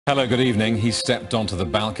Hello, good evening. He stepped onto the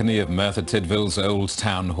balcony of Merthyr Tydfil's old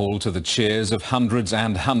town hall to the cheers of hundreds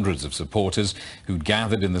and hundreds of supporters who'd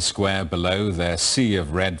gathered in the square below, their sea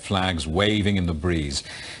of red flags waving in the breeze.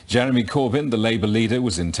 Jeremy Corbyn, the Labour leader,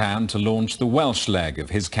 was in town to launch the Welsh leg of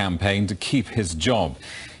his campaign to keep his job.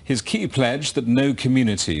 His key pledge that no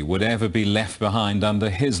community would ever be left behind under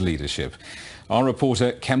his leadership. Our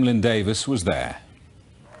reporter Kemlyn Davis was there.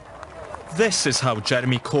 This is how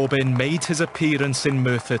Jeremy Corbyn made his appearance in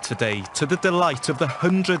Merthyr today, to the delight of the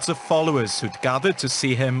hundreds of followers who'd gathered to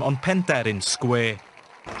see him on Penderyn Square.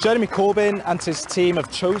 Jeremy Corbyn and his team have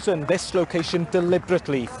chosen this location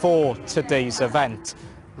deliberately for today's event.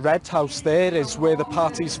 Red House there is where the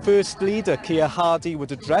party's first leader, Keir Hardie,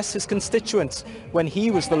 would address his constituents when he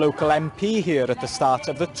was the local MP here at the start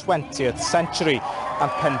of the 20th century. And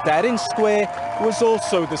Penderyn Square was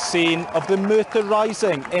also the scene of the Merthyr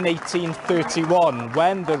Rising in 1831,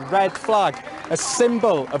 when the red flag, a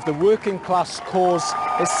symbol of the working class cause,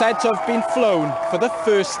 is said to have been flown for the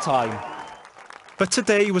first time. But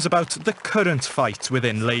today was about the current fight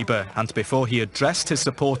within Labour, and before he addressed his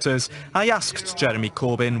supporters, I asked Jeremy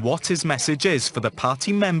Corbyn what his message is for the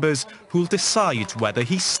party members who'll decide whether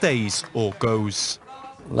he stays or goes.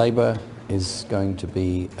 Labour is going to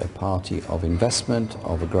be a party of investment,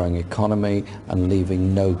 of a growing economy, and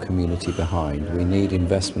leaving no community behind. We need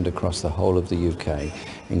investment across the whole of the UK,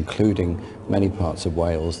 including many parts of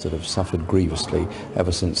Wales that have suffered grievously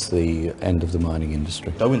ever since the end of the mining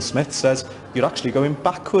industry. Owen Smith says you're actually going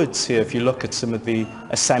backwards here if you look at some of the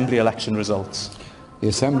Assembly election results. The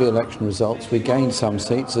Assembly election results, we gained some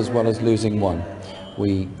seats as well as losing one.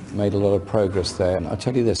 We made a lot of progress there, and I'll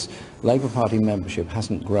tell you this, Labour Party membership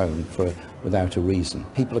hasn't grown without a reason.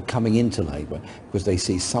 People are coming into Labour because they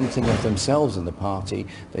see something of themselves in the party,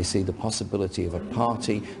 they see the possibility of a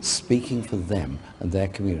party speaking for them and their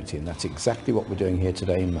community, and that's exactly what we're doing here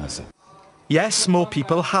today in Merthyr. Yes, more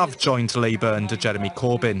people have joined Labour under Jeremy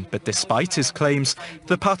Corbyn, but despite his claims,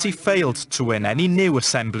 the party failed to win any new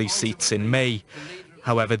Assembly seats in May.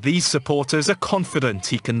 However, these supporters are confident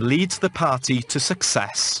he can lead the party to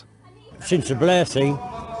success. Since the Blair thing,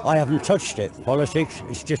 I haven't touched it. Politics,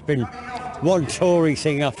 it's just been one Tory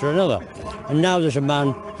thing after another. And now there's a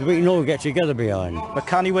man that we can all get together behind. But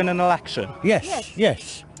can he win an election? Yes.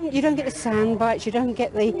 You don't get the sound bites, you don't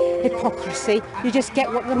get the hypocrisy, you just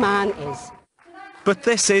get what the man is. But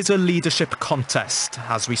this is a leadership contest,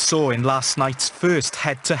 as we saw in last night's first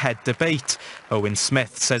head-to-head debate. Owen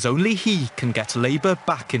Smith says only he can get Labour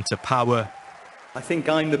back into power. I think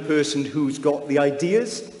I'm the person who's got the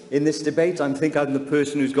ideas in this debate. I think I'm the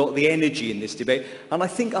person who's got the energy in this debate. And I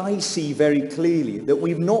think I see very clearly that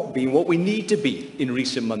we've not been what we need to be in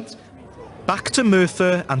recent months. Back to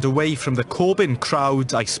Merthyr and away from the Corbyn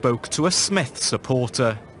crowd, I spoke to a Smith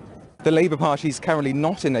supporter. The Labour Party is currently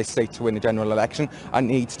not in a state to win a general election and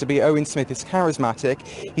needs to be. Owen Smith is charismatic,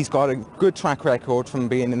 he's got a good track record from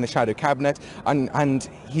being in the shadow cabinet, and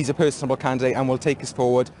he's a personable candidate and will take us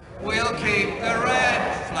forward. We'll keep the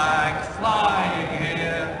red flag flying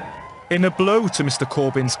here. In a blow to Mr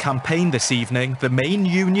Corbyn's campaign this evening, the main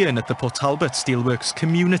union at the Port Talbot Steelworks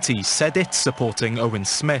community said it's supporting Owen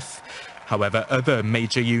Smith. However, other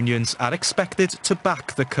major unions are expected to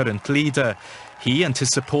back the current leader. He and his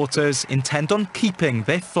supporters intend on keeping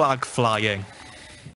their flag flying.